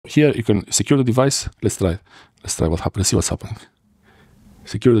here you can secure the device. Let's try what happens. Let's see what's happening.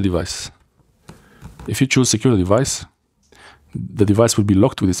 Secure the device. If you choose secure the device will be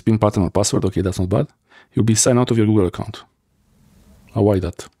locked with its PIN pattern or password. Okay, that's not bad. You'll be signed out of your Google account. Why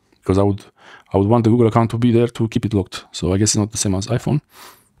that? Because I would want the Google account to be there to keep it locked. So I guess it's not the same as iPhone.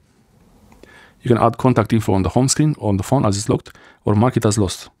 You can add contact info on the home screen on the phone as it's locked, or mark it as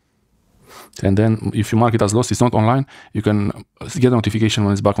lost. And then if you mark it as lost, it's not online, you can get a notification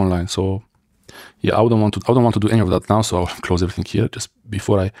when it's back online. So yeah, I don't want to do any of that now, so I'll close everything here just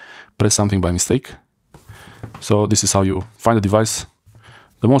before I press something by mistake. So this is how you find the device.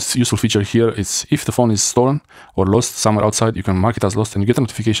 The most useful feature here is if the phone is stolen or lost somewhere outside, you can mark it as lost and you get a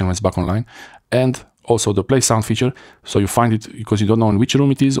notification when it's back online. And also the play sound feature, so you find it because you don't know in which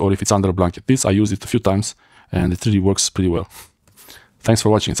room it is or if it's under a blanket. This, I used it a few times and it really works pretty well. Thanks for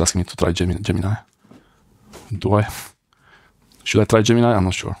watching. It's asking me to try Gemini. Should I try Gemini? I'm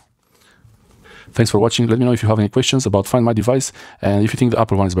not sure. Thanks for watching. Let me know if you have any questions about Find My Device and if you think the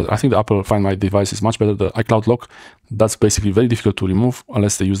Apple one is better. I think the Apple Find My Device is much better. The iCloud lock, that's basically very difficult to remove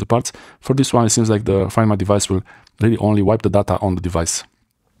unless they use the parts. For this one, it seems like the Find My Device will really only wipe the data on the device.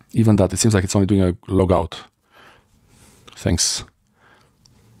 Even that, it seems like it's only doing a logout. Thanks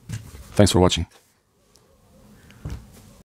for watching.